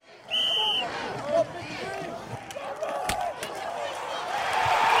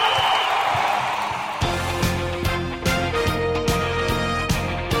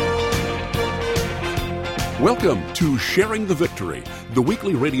Welcome to Sharing the Victory, the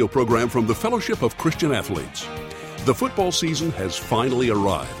weekly radio program from the Fellowship of Christian Athletes. The football season has finally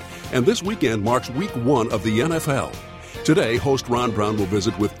arrived, and this weekend marks week 1 of the NFL. Today, host Ron Brown will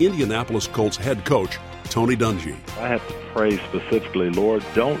visit with Indianapolis Colts head coach Tony Dungy. I have to pray specifically, Lord,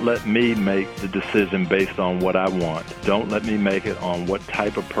 don't let me make the decision based on what I want. Don't let me make it on what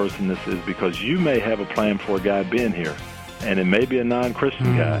type of person this is, because you may have a plan for a guy being here, and it may be a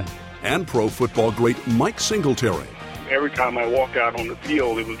non-Christian guy. And pro football great Mike Singletary. Every time I walked out on the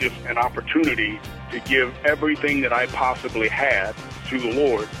field, it was just an opportunity to give everything that I possibly had to the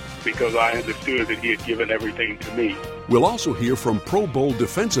Lord, because I understood that He had given everything to me. We'll also hear from Pro Bowl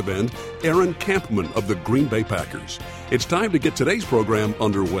defensive end Aaron Kampman of the Green Bay Packers. It's time to get today's program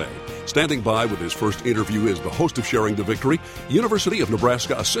underway. Standing by with his first interview is the host of Sharing the Victory, University of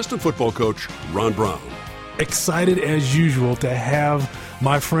Nebraska assistant football coach Ron Brown. Excited as usual to have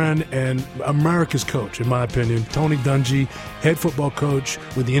my friend and America's coach, in my opinion, Tony Dungy, head football coach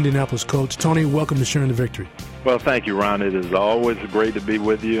with the Indianapolis Colts. Tony, welcome to Sharing the Victory. Well, thank you, Ron. It is always great to be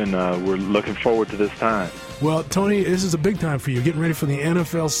with you, and we're looking forward to this time. Well, Tony, this is a big time for you, getting ready for the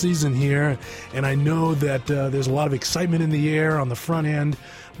NFL season here, and I know that there's a lot of excitement in the air on the front end.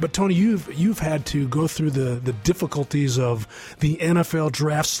 But, Tony, you've had to go through the difficulties of the NFL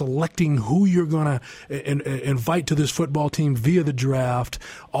draft, selecting who you're going to invite to this football team via the draft.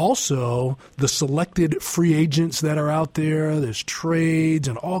 Also, the selected free agents that are out there. There's trades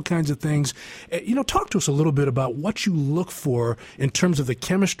and all kinds of things. Talk to us a little bit about what you look for in terms of the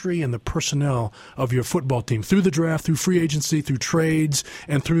chemistry and the personnel of your football team through the draft, through free agency, through trades,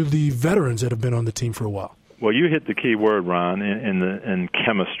 and through the veterans that have been on the team for a while. Well, you hit the key word, Ron, in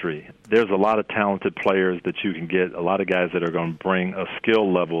chemistry. There's a lot of talented players that you can get, a lot of guys that are going to bring a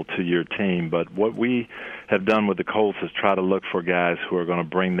skill level to your team. But what we have done with the Colts is try to look for guys who are going to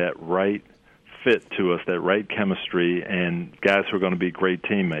bring that right fit to us, that right chemistry, and guys who are going to be great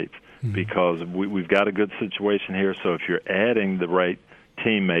teammates. Mm-hmm. Because we've got a good situation here, so if you're adding the right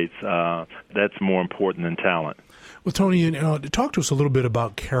teammates, that's more important than talent. Well, Tony, talk to us a little bit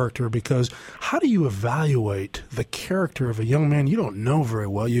about character, because how do you evaluate the character of a young man you don't know very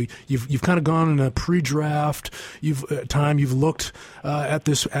well? You've kind of gone in a pre-draft. You've looked at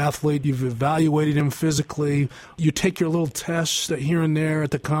this athlete. You've evaluated him physically. You take your little tests here and there at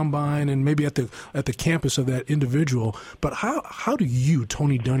the combine and maybe at the campus of that individual. But how do you,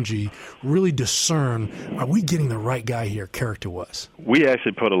 Tony Dungy, really discern, are we getting the right guy here character-wise? We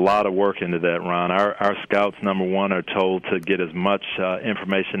actually put a lot of work into that, Ron. Our scouts, number one, are told to get as much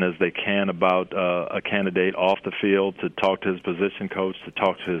information as they can about a candidate off the field, to talk to his position coach, to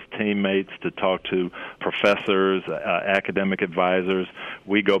talk to his teammates, to talk to professors, academic advisors.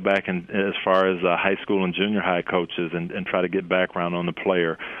 We go back as far as high school and junior high coaches and try to get background on the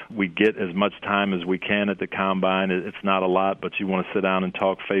player. We get as much time as we can at the combine. It's not a lot, but you want to sit down and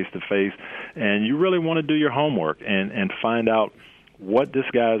talk face-to-face, and you really want to do your homework and find out what this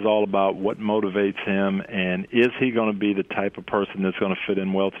guy is all about, what motivates him, and is he going to be the type of person that's going to fit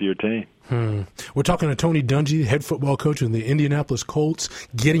in well to your team? We're talking to Tony Dungy, head football coach in the Indianapolis Colts,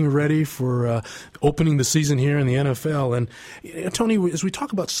 getting ready for opening the season here in the NFL. And Tony, as we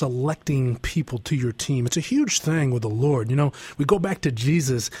talk about selecting people to your team, it's a huge thing with the Lord. We go back to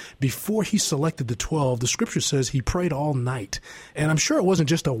Jesus. Before he selected the 12, the Scripture says he prayed all night. And I'm sure it wasn't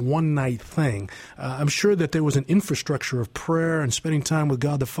just a one-night thing. I'm sure that there was an infrastructure of prayer and spending time with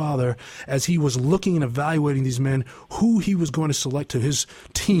God the Father as he was looking and evaluating these men, who he was going to select to his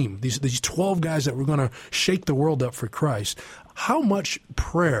team, these 12 guys that were going to shake the world up for Christ. How much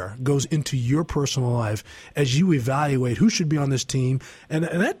prayer goes into your personal life as you evaluate who should be on this team? And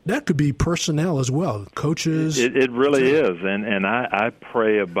that could be personnel as well, coaches. It really is. And I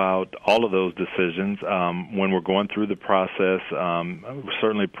pray about all of those decisions when we're going through the process. I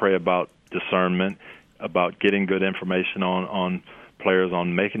certainly pray about discernment, about getting good information on players,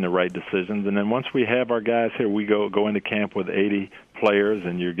 on making the right decisions. And then once we have our guys here, we go into camp with 80 players,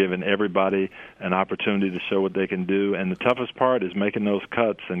 and you're giving everybody an opportunity to show what they can do. And the toughest part is making those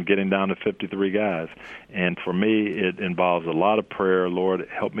cuts and getting down to 53 guys. And for me, it involves a lot of prayer. Lord,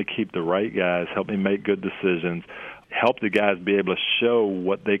 help me keep the right guys, help me make good decisions, help the guys be able to show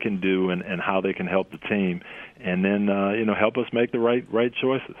what they can do and how they can help the team, and then help us make the right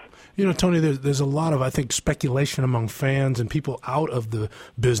choices. Tony, there's a lot of, I think, speculation among fans and people out of the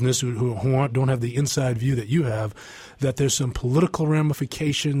business who don't have the inside view that you have, that there's some political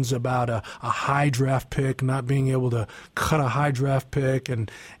ramifications about a high draft pick not being able to cut a high draft pick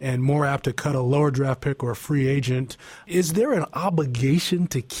and more apt to cut a lower draft pick or a free agent. Is there an obligation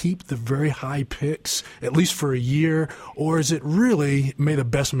to keep the very high picks, at least for a year, or is it really may the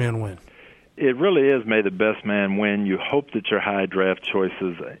best man win? It really is may the best man win. You hope that your high draft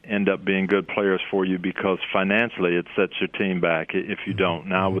choices end up being good players for you because financially it sets your team back if you don't.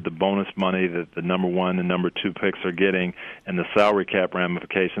 Now with the bonus money that the number 1 and number 2 picks are getting and the salary cap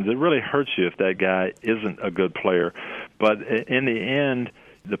ramifications, it really hurts you if that guy isn't a good player. But in the end,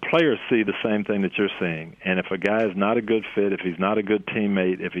 the players see the same thing that you're seeing. And if a guy is not a good fit, if he's not a good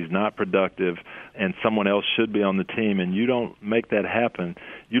teammate, if he's not productive, and someone else should be on the team, and you don't make that happen,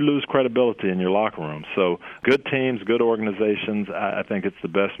 you lose credibility in your locker room. So good teams, good organizations, I think it's the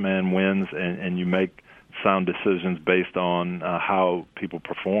best man wins, and you make sound decisions based on how people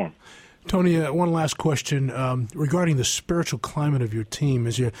perform. Tony, one last question regarding the spiritual climate of your team.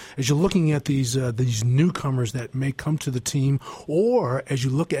 As you're looking at these newcomers that may come to the team, or as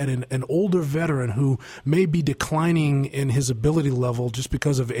you look at an older veteran who may be declining in his ability level just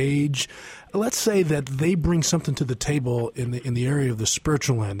because of age, let's say that they bring something to the table in the area of the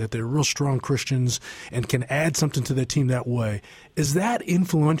spiritual end, that they're real strong Christians and can add something to their team that way. Is that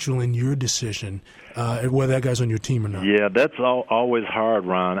influential in your decision whether that guy's on your team or not? Yeah, that's always hard,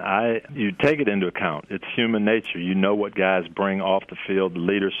 Ron. You take it into account. It's human nature. You know what guys bring off the field, the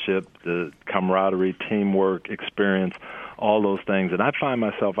leadership, the camaraderie, teamwork, experience, all those things. And I find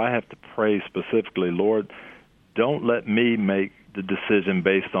myself, I have to pray specifically, Lord, don't let me make the decision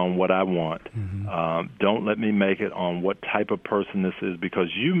based on what I want. Don't let me make it on what type of person this is, because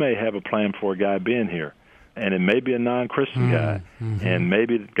you may have a plan for a guy being here, and it may be a non-Christian guy. And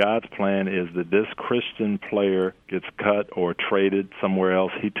maybe God's plan is that this Christian player gets cut or traded somewhere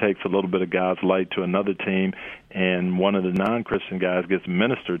else. He takes a little bit of God's light to another team, and one of the non-Christian guys gets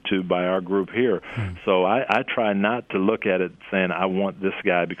ministered to by our group here. So I try not to look at it saying I want this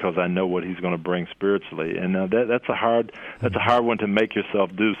guy because I know what he's going to bring spiritually, and that's a hard one to make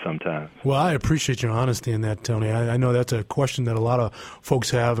yourself do sometimes. Well, I appreciate your honesty in that, Tony. I know that's a question that a lot of folks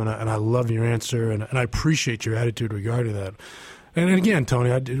have, and I love your answer, and I appreciate your attitude regarding that. And again, Tony,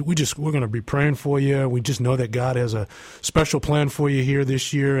 we're going to be praying for you. We just know that God has a special plan for you here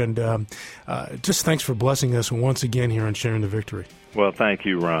this year, and just thanks for blessing us once again here on Sharing the Victory. Well, thank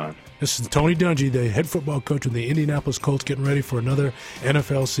you, Ron. This is Tony Dungy, the head football coach of the Indianapolis Colts, getting ready for another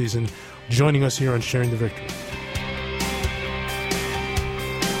NFL season, joining us here on Sharing the Victory.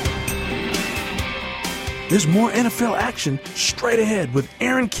 There's more NFL action straight ahead with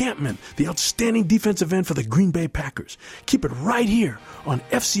Aaron Kampman, the outstanding defensive end for the Green Bay Packers. Keep it right here on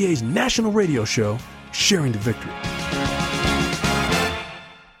FCA's national radio show, Sharing the Victory.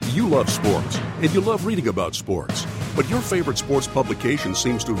 You love sports, and you love reading about sports, but your favorite sports publication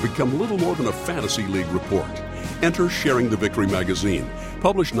seems to have become little more than a fantasy league report. Enter Sharing the Victory magazine.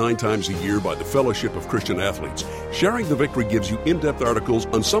 Published 9 times a year by the Fellowship of Christian Athletes, Sharing the Victory gives you in-depth articles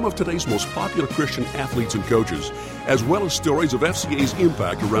on some of today's most popular Christian athletes and coaches, as well as stories of FCA's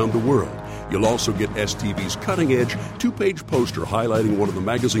impact around the world. You'll also get STV's cutting-edge 2-page poster highlighting one of the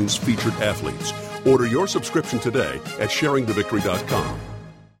magazine's featured athletes. Order your subscription today at sharingthevictory.com.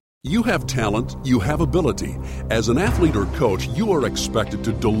 You have talent, you have ability. As an athlete or coach, you are expected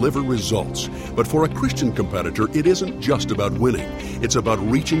to deliver results. But for a Christian competitor, it isn't just about winning. It's about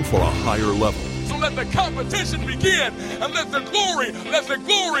reaching for a higher level. So let the competition begin, and let the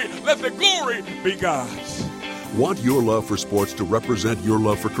glory be God's. Want your love for sports to represent your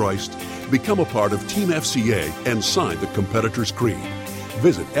love for Christ? Become a part of Team FCA and sign the Competitor's Creed.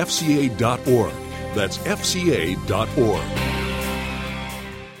 Visit FCA.org. That's FCA.org.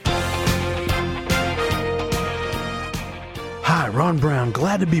 Hi, Ron Brown.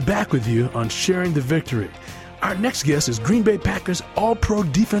 Glad to be back with you on Sharing the Victory. Our next guest is Green Bay Packers All-Pro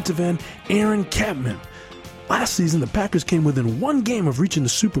defensive end Aaron Kampman. Last season, the Packers came within 1 game of reaching the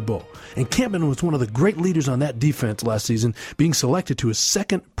Super Bowl, and Kampman was one of the great leaders on that defense last season, being selected to his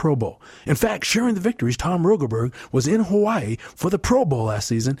 2nd Pro Bowl. In fact, Sharing the Victory's Tom Rogelberg was in Hawaii for the Pro Bowl last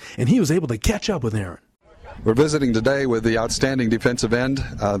season, and he was able to catch up with Aaron. We're visiting today with the outstanding defensive end,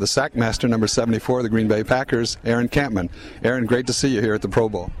 the sack master, number 74 of the Green Bay Packers, Aaron Kampman. Aaron, great to see you here at the Pro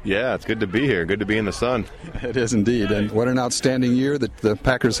Bowl. Yeah, it's good to be here. Good to be in the sun. It is indeed. And what an outstanding year that the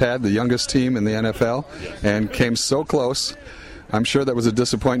Packers had, the youngest team in the NFL, and came so close. I'm sure that was a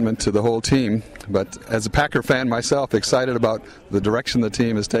disappointment to the whole team, but as a Packer fan myself, excited about the direction the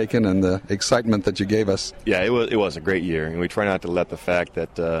team has taken and the excitement that you gave us. Yeah, it was a great year, and we try not to let the fact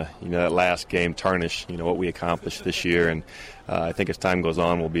that that last game tarnish what we accomplished this year. And I think as time goes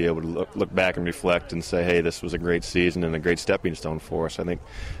on, we'll be able to look back and reflect and say, hey, this was a great season and a great stepping stone for us. I think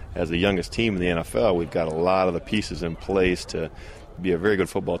as the youngest team in the NFL, we've got a lot of the pieces in place to be a very good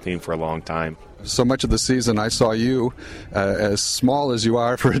football team for a long time. So much of the season I saw you, as small as you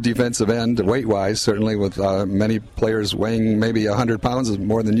are for a defensive end, weight-wise, certainly with many players weighing maybe 100 pounds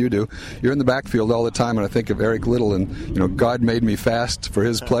more than you do. You're in the backfield all the time, and I think of Eric Little and, God made me fast for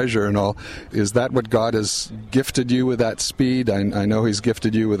his pleasure and all. Is that what God has gifted you with, that speed? I know he's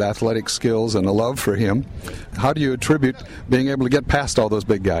gifted you with athletic skills and a love for him. How do you attribute being able to get past all those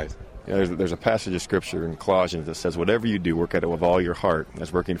big guys? There's a passage of Scripture in Colossians that says, whatever you do, work at it with all your heart,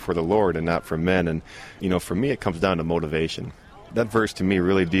 as working for the Lord and not for men. And, for me, it comes down to motivation. That verse, to me,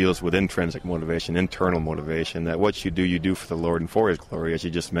 really deals with intrinsic motivation, internal motivation, that what you do for the Lord and for His glory, as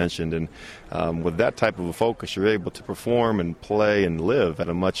you just mentioned. And with that type of a focus, you're able to perform and play and live at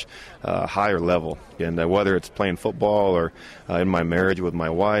a much higher level. And whether it's playing football or in my marriage with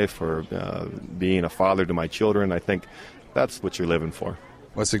my wife or being a father to my children, I think that's what you're living for.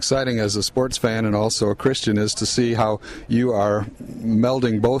 What's exciting as a sports fan and also a Christian is to see how you are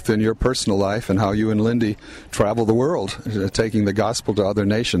melding both in your personal life and how you and Lindy travel the world, taking the gospel to other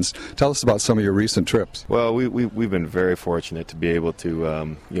nations. Tell us about some of your recent trips. Well, we've been very fortunate to be able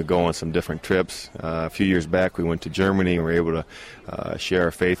to go on some different trips. A few years back, we went to Germany and were able to share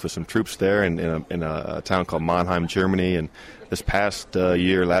our faith with some troops there in a town called Mannheim, Germany. And this past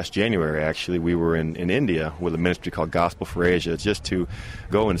year, last January, actually, we were in India with a ministry called Gospel for Asia, just to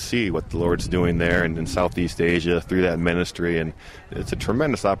go and see what the Lord's doing there in Southeast Asia through that ministry. And it's a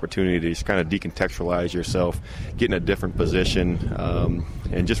tremendous opportunity to just kind of decontextualize yourself, get in a different position,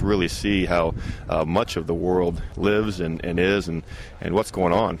 and just really see how much of the world lives and is and what's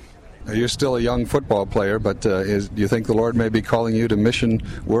going on. You're still a young football player, but do you think the Lord may be calling you to mission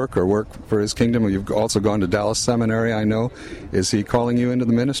work or work for His kingdom? You've also gone to Dallas Seminary, I know. Is He calling you into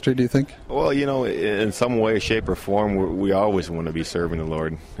the ministry, do you think? Well, in some way, shape, or form, we always want to be serving the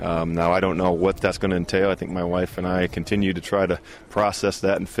Lord. Now, I don't know what that's going to entail. I think my wife and I continue to try to process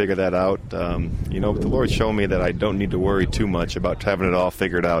that and figure that out. But the Lord showed me that I don't need to worry too much about having it all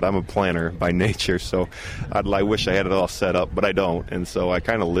figured out. I'm a planner by nature, so I wish I had it all set up, but I don't. And so I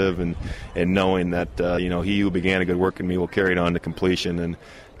kind of live in knowing that, He who began a good work in me will carry it on to completion. And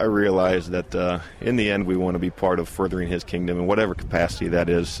I realize that in the end we want to be part of furthering His kingdom in whatever capacity that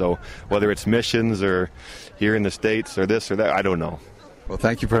is. So whether it's missions or here in the States or this or that, I don't know. Well,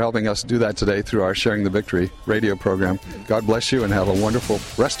 thank you for helping us do that today through our Sharing the Victory radio program. God bless you and have a wonderful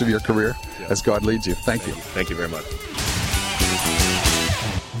rest of your career as God leads you. Thank you. Thank you very much.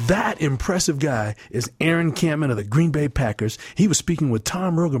 That impressive guy is Aaron Kampman of the Green Bay Packers. He was speaking with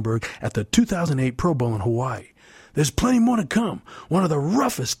Tom Rogenberg at the 2008 Pro Bowl in Hawaii. There's plenty more to come. One of the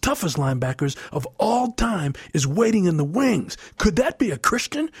roughest, toughest linebackers of all time is waiting in the wings. Could that be a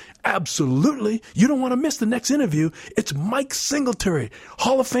Christian? Absolutely. You don't want to miss the next interview. It's Mike Singletary,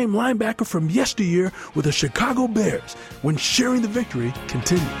 Hall of Fame linebacker from yesteryear with the Chicago Bears, when Sharing the Victory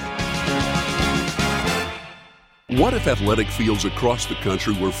continues. What if athletic fields across the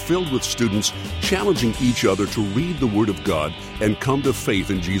country were filled with students challenging each other to read the Word of God and come to faith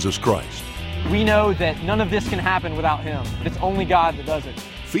in Jesus Christ? We know that none of this can happen without Him. It's only God that does it.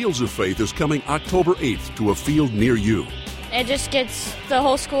 Fields of Faith is coming October 8th to a field near you. It just gets the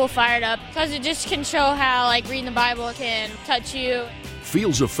whole school fired up because it just can show how reading the Bible can touch you.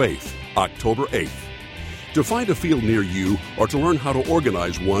 Fields of Faith, October 8th. To find a field near you or to learn how to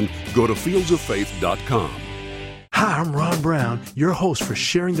organize one, go to fieldsoffaith.com. Hi, I'm Ron Brown, your host for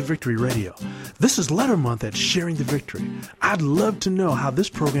Sharing the Victory Radio. This is Letter Month at Sharing the Victory. I'd love to know how this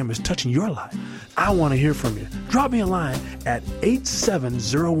program is touching your life. I want to hear from you. Drop me a line at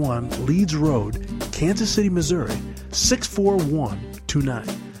 8701 Leeds Road, Kansas City, Missouri, 64129.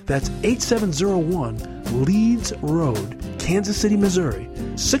 That's 8701 Leeds Road, Kansas City, Missouri,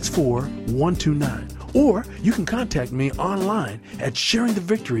 64129. Or you can contact me online at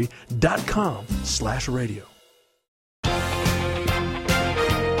sharingthevictory.com/radio.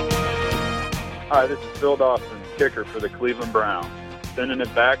 Hi, this is Phil Dawson, kicker for the Cleveland Browns. Sending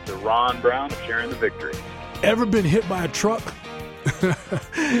it back to Ron Brown of Sharing the Victory. Ever been hit by a truck?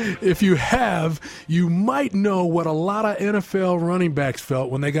 If you have, you might know what a lot of NFL running backs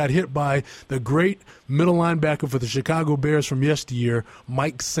felt when they got hit by the great middle linebacker for the Chicago Bears from yesteryear,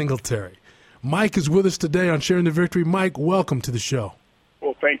 Mike Singletary. Mike is with us today on Sharing the Victory. Mike, welcome to the show.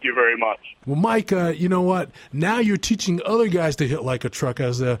 Well, thank you very much. Well, Mike, you know what? Now you're teaching other guys to hit like a truck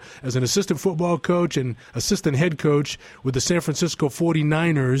as an assistant football coach and assistant head coach with the San Francisco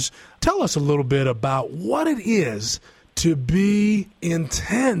 49ers. Tell us a little bit about what it is to be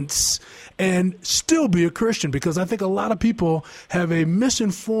intense and still be a Christian, because I think a lot of people have a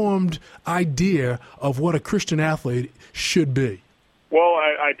misinformed idea of what a Christian athlete should be. Well,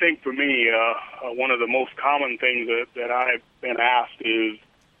 I think for me, one of the most common things that I've been asked is,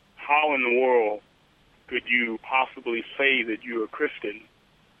 how in the world could you possibly say that you're a Christian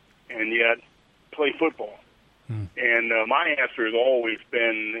and yet play football? And my answer has always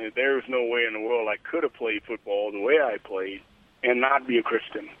been, there's no way in the world I could have played football the way I played and not be a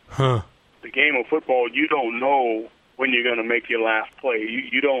Christian. The game of football, you don't know when you're going to make your last play.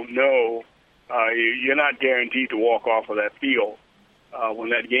 You don't know. You're not guaranteed to walk off of that field when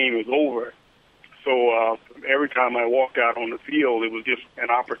that game is over. So every time I walked out on the field, it was just an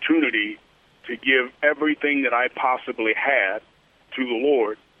opportunity to give everything that I possibly had to the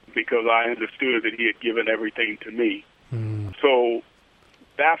Lord, because I understood that he had given everything to me. So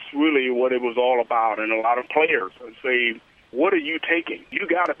that's really what it was all about. And a lot of players would say, what are you taking? You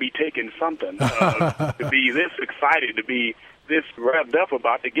got to be taking something to be this excited, to be this revved up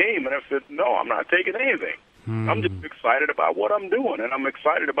about the game. And I said, no, I'm not taking anything. I'm just excited about what I'm doing, and I'm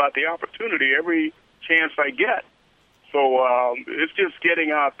excited about the opportunity every chance I get. So it's just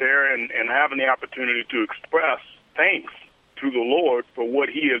getting out there and having the opportunity to express thanks to the Lord for what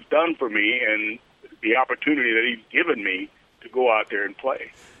he has done for me and the opportunity that he's given me to go out there and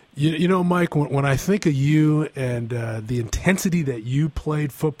play. You know, Mike, when I think of you and the intensity that you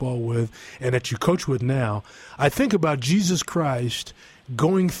played football with and that you coach with now, I think about Jesus Christ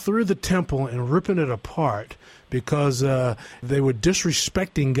going through the temple and ripping it apart because they were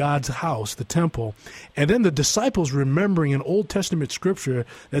disrespecting God's house, the temple. And then the disciples remembering an Old Testament scripture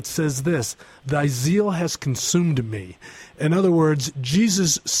that says this, thy zeal has consumed me. In other words,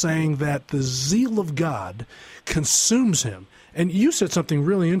 Jesus saying that the zeal of God consumes him. And you said something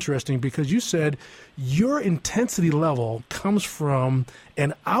really interesting, because you said your intensity level comes from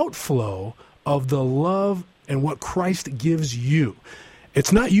an outflow of the love and what Christ gives you.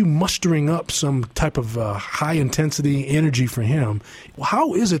 It's not you mustering up some type of high-intensity energy for him.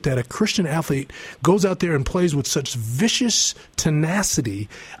 How is it that a Christian athlete goes out there and plays with such vicious tenacity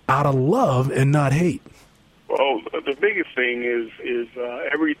out of love and not hate? Well, the biggest thing is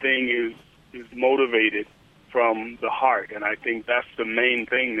everything is motivated from the heart, and I think that's the main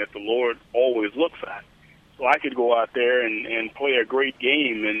thing that the Lord always looks at. So I could go out there and play a great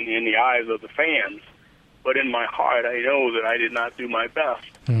game in the eyes of the fans, but in my heart, I know that I did not do my best.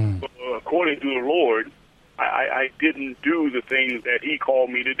 So according to the Lord, I didn't do the things that he called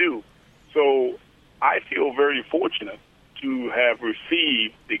me to do. So I feel very fortunate to have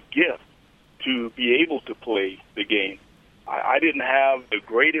received the gift to be able to play the game. I didn't have the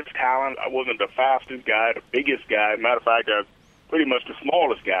greatest talent. I wasn't the fastest guy, the biggest guy. Matter of fact, I was pretty much the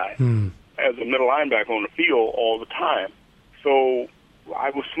smallest guy as a middle linebacker on the field all the time. So I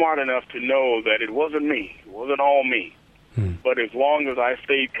was smart enough to know that it wasn't me. It wasn't all me. But as long as I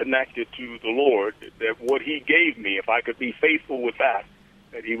stayed connected to the Lord, that what he gave me, if I could be faithful with that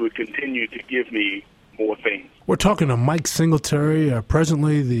he would continue to give me more things. We're talking to Mike Singletary,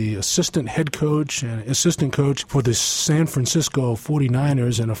 presently the assistant head coach and assistant coach for the San Francisco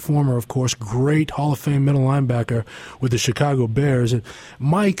 49ers, and a former, of course, great Hall of Fame middle linebacker with the Chicago Bears.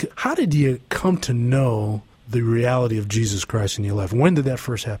 Mike, how did you come to know the reality of Jesus Christ in your life? When did that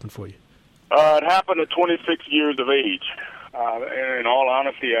first happen for you? It happened at 26 years of age. And in all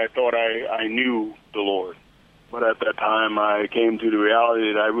honesty, I thought I knew the Lord. But at that time, I came to the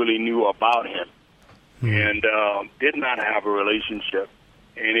reality that I really knew about him and did not have a relationship.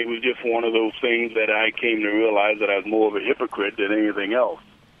 And it was just one of those things that I came to realize that I was more of a hypocrite than anything else.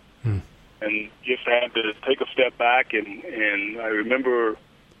 And just had to take a step back, and I remember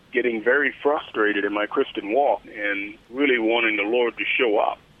getting very frustrated in my Christian walk and really wanting the Lord to show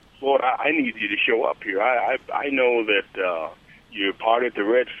up. Lord, I need you to show up here. I know that you parted the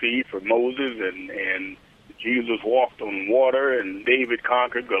Red Sea for Moses, and Jesus walked on water, and David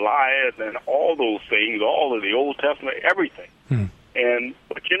conquered Goliath, and all those things, all of the Old Testament, everything.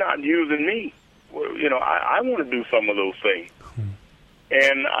 But you're not using me. Well, you know, I want to do some of those things.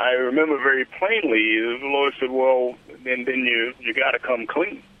 And I remember very plainly, the Lord said, well, then you got to come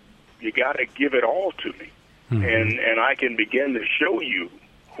clean. You got to give it all to me. And I can begin to show you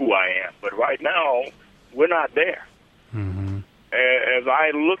who I am. But right now, we're not there. As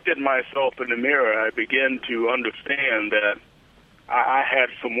I looked at myself in the mirror, I began to understand that I had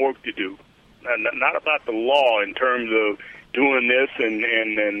some work to do. Not about the law in terms of doing this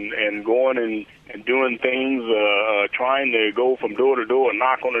and going and doing things, trying to go from door to door and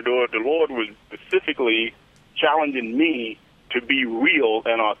knock on the door. The Lord was specifically challenging me to be real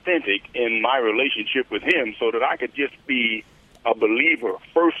and authentic in my relationship with him so that I could just be a believer,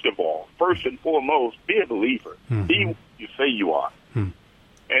 first of all. First and foremost, be a believer. Be what you say you are.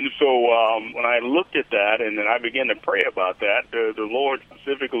 And so when I looked at that and then I began to pray about that, the Lord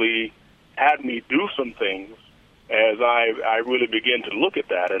specifically had me do some things as I really began to look at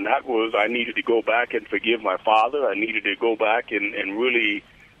that. And that was I needed to go back and forgive my father. I needed to go back and really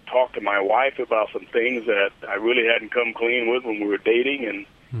talk to my wife about some things that I really hadn't come clean with when we were dating.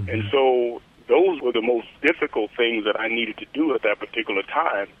 And so those were the most difficult things that I needed to do at that particular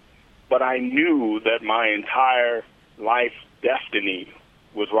time. But I knew that my entire life destiny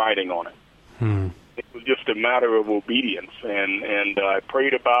was riding on it. It was just a matter of obedience, and I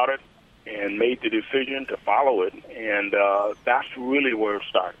prayed about it and made the decision to follow it, and that's really where it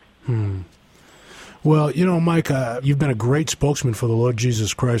started. Well, you know, Mike, you've been a great spokesman for the Lord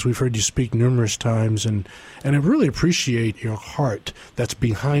Jesus Christ. We've heard you speak numerous times, and I really appreciate your heart that's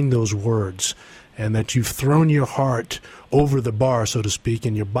behind those words, and that you've thrown your heart over the bar, so to speak,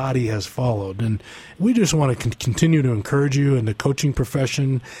 and your body has followed. And we just want to continue to encourage you in the coaching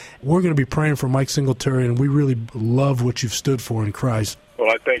profession. We're going to be praying for Mike Singletary, and we really love what you've stood for in Christ. Well,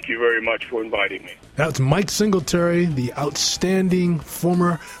 I thank you very much for inviting me. That's Mike Singletary, the outstanding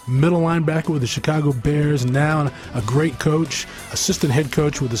former middle linebacker with the Chicago Bears, now a great coach, assistant head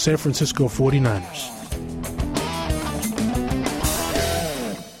coach with the San Francisco 49ers.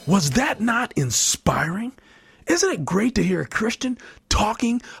 Was that not inspiring? Isn't it great to hear a Christian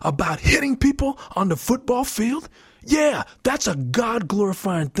talking about hitting people on the football field? Yeah, that's a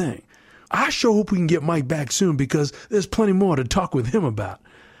God-glorifying thing. I sure hope we can get Mike back soon because there's plenty more to talk with him about.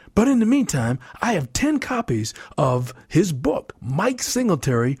 But in the meantime, I have 10 copies of his book, Mike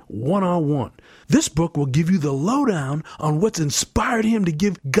Singletary 101. This book will give you the lowdown on what's inspired him to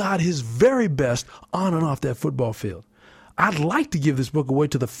give God his very best on and off that football field. I'd like to give this book away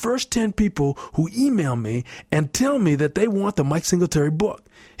to the first 10 people who email me and tell me that they want the Mike Singletary book.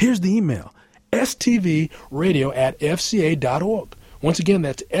 Here's the email, stvradio@fca.org. Once again,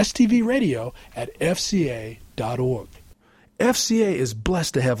 that's stvradio@fca.org. FCA is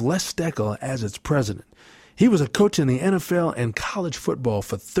blessed to have Les Steckel as its president. He was a coach in the NFL and college football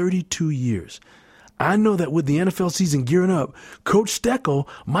for 32 years. I know that with the NFL season gearing up, Coach Steckel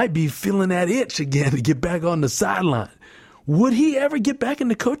might be feeling that itch again to get back on the sideline. Would he ever get back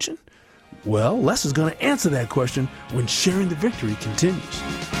into coaching? Well, Les is going to answer that question when Sharing the Victory continues.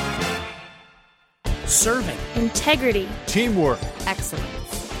 Serving. Integrity. Teamwork. Excellence.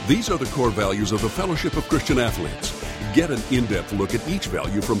 These are the core values of the Fellowship of Christian Athletes. Get an in-depth look at each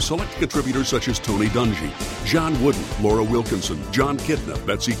value from select contributors such as Tony Dungy, John Wooden, Laura Wilkinson, John Kidna,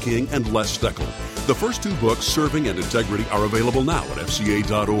 Betsy King, and Les Steckel. The first 2 books, Serving and Integrity, are available now at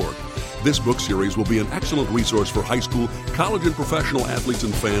fca.org. This book series will be an excellent resource for high school, college, and professional athletes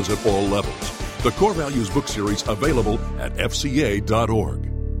and fans at all levels. The Core Values book series available at fca.org.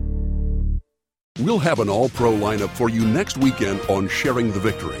 We'll have an all-pro lineup for you next weekend on Sharing the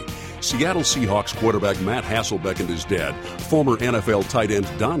Victory. Seattle Seahawks quarterback Matt Hasselbeck and his dad, former NFL tight end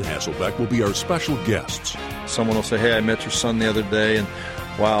Don Hasselbeck, will be our special guests. Someone will say, hey, I met your son the other day, and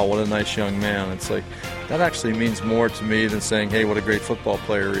wow, what a nice young man. It's like, that actually means more to me than saying, hey, what a great football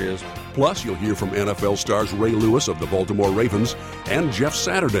player he is. Plus, you'll hear from NFL stars Ray Lewis of the Baltimore Ravens and Jeff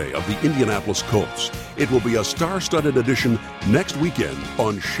Saturday of the Indianapolis Colts. It will be a star-studded edition next weekend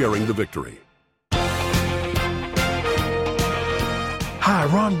on Sharing the Victory. Hi,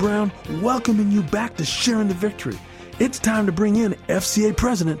 Ron Brown, welcoming you back to Sharing the Victory. It's time to bring in FCA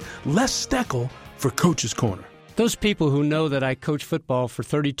President Les Steckel for Coach's Corner. Those people who know that I coach football for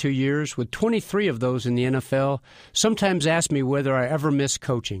 32 years, with 23 of those in the NFL, sometimes ask me whether I ever miss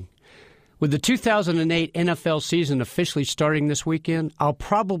coaching. With the 2008 NFL season officially starting this weekend, I'll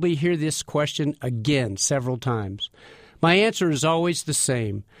probably hear this question again several times. My answer is always the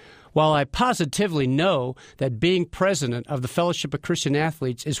same. While I positively know that being president of the Fellowship of Christian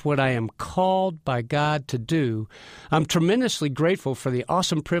Athletes is what I am called by God to do, I'm tremendously grateful for the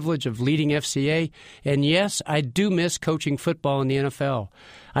awesome privilege of leading FCA, and yes, I do miss coaching football in the NFL.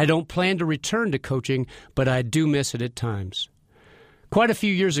 I don't plan to return to coaching, but I do miss it at times. Quite a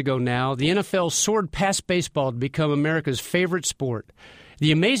few years ago now, the NFL soared past baseball to become America's favorite sport.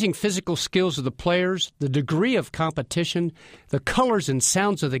 The amazing physical skills of the players, the degree of competition, the colors and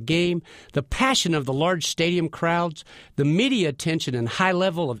sounds of the game, the passion of the large stadium crowds, the media attention and high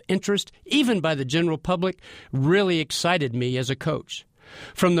level of interest, even by the general public, really excited me as a coach.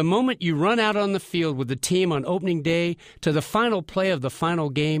 From the moment you run out on the field with the team on opening day to the final play of the final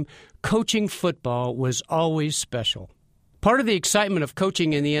game, coaching football was always special. Part of the excitement of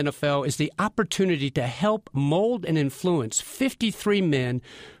coaching in the NFL is the opportunity to help mold and influence 53 men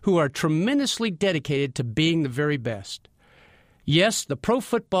who are tremendously dedicated to being the very best. Yes, the pro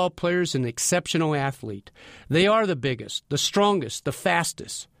football player is an exceptional athlete. They are the biggest, the strongest, the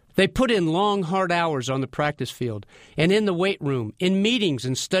fastest. They put in long, hard hours on the practice field and in the weight room, in meetings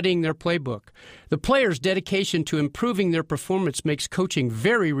and studying their playbook. The players' dedication to improving their performance makes coaching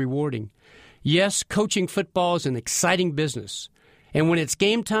very rewarding. Yes, coaching football is an exciting business. And when it's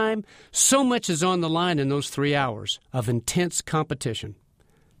game time, so much is on the line in those 3 hours of intense competition.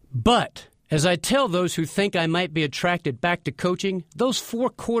 But as I tell those who think I might be attracted back to coaching, those 4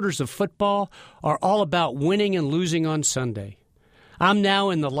 quarters of football are all about winning and losing on Sunday. I'm now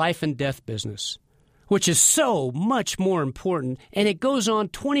in the life and death business, which is so much more important, and it goes on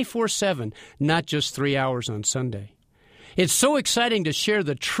 24/7, not just 3 hours on Sunday. It's so exciting to share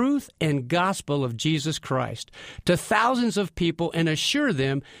the truth and gospel of Jesus Christ to thousands of people and assure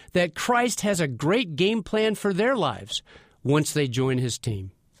them that Christ has a great game plan for their lives once they join his team.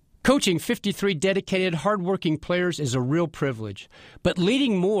 Coaching 53 dedicated, hardworking players is a real privilege, but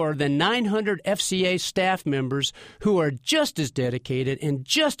leading more than 900 FCA staff members who are just as dedicated and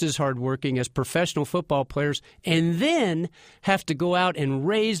just as hardworking as professional football players and then have to go out and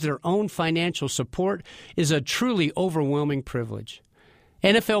raise their own financial support is a truly overwhelming privilege.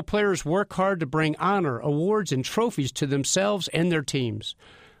 NFL players work hard to bring honor, awards, and trophies to themselves and their teams.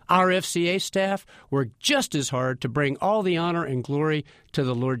 Our FCA staff work just as hard to bring all the honor and glory to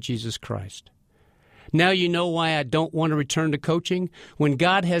the Lord Jesus Christ. Now you know why I don't want to return to coaching, when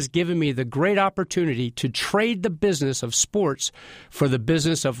God has given me the great opportunity to trade the business of sports for the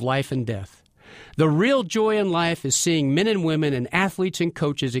business of life and death. The real joy in life is seeing men and women and athletes and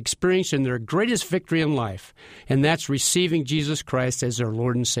coaches experiencing their greatest victory in life, and that's receiving Jesus Christ as their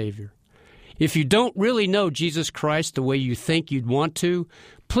Lord and Savior. If you don't really know Jesus Christ the way you think you'd want to,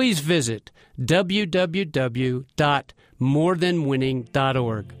 please visit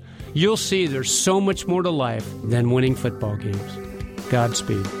www.morethanwinning.org. You'll see there's so much more to life than winning football games.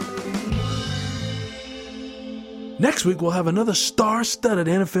 Godspeed. Next week, we'll have another star-studded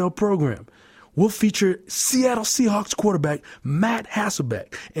NFL program. We'll feature Seattle Seahawks quarterback Matt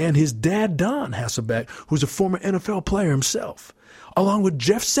Hasselbeck and his dad, Don Hasselbeck, who's a former NFL player himself, along with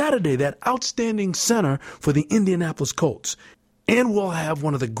Jeff Saturday, that outstanding center for the Indianapolis Colts. And we'll have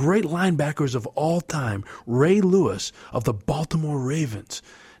one of the great linebackers of all time, Ray Lewis of the Baltimore Ravens.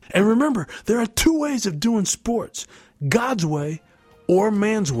 And remember, there are 2 ways of doing sports, God's way or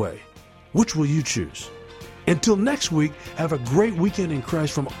man's way. Which will you choose? Until next week, have a great weekend in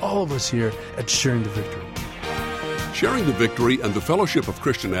Christ from all of us here at Sharing the Victory. Sharing the Victory and the Fellowship of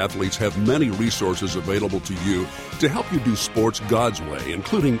Christian Athletes have many resources available to you to help you do sports God's way,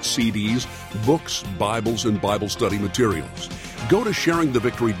 including CDs, books, Bibles, and Bible study materials. Go to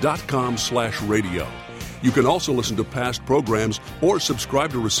sharingthevictory.com/radio. You can also listen to past programs or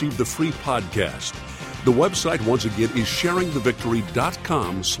subscribe to receive the free podcast. The website, once again, is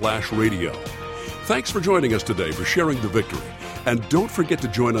sharingthevictory.com/radio. Thanks for joining us today for Sharing the Victory. And don't forget to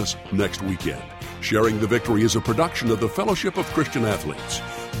join us next weekend. Sharing the Victory is a production of the Fellowship of Christian Athletes,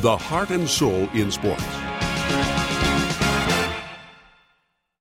 the heart and soul in sports.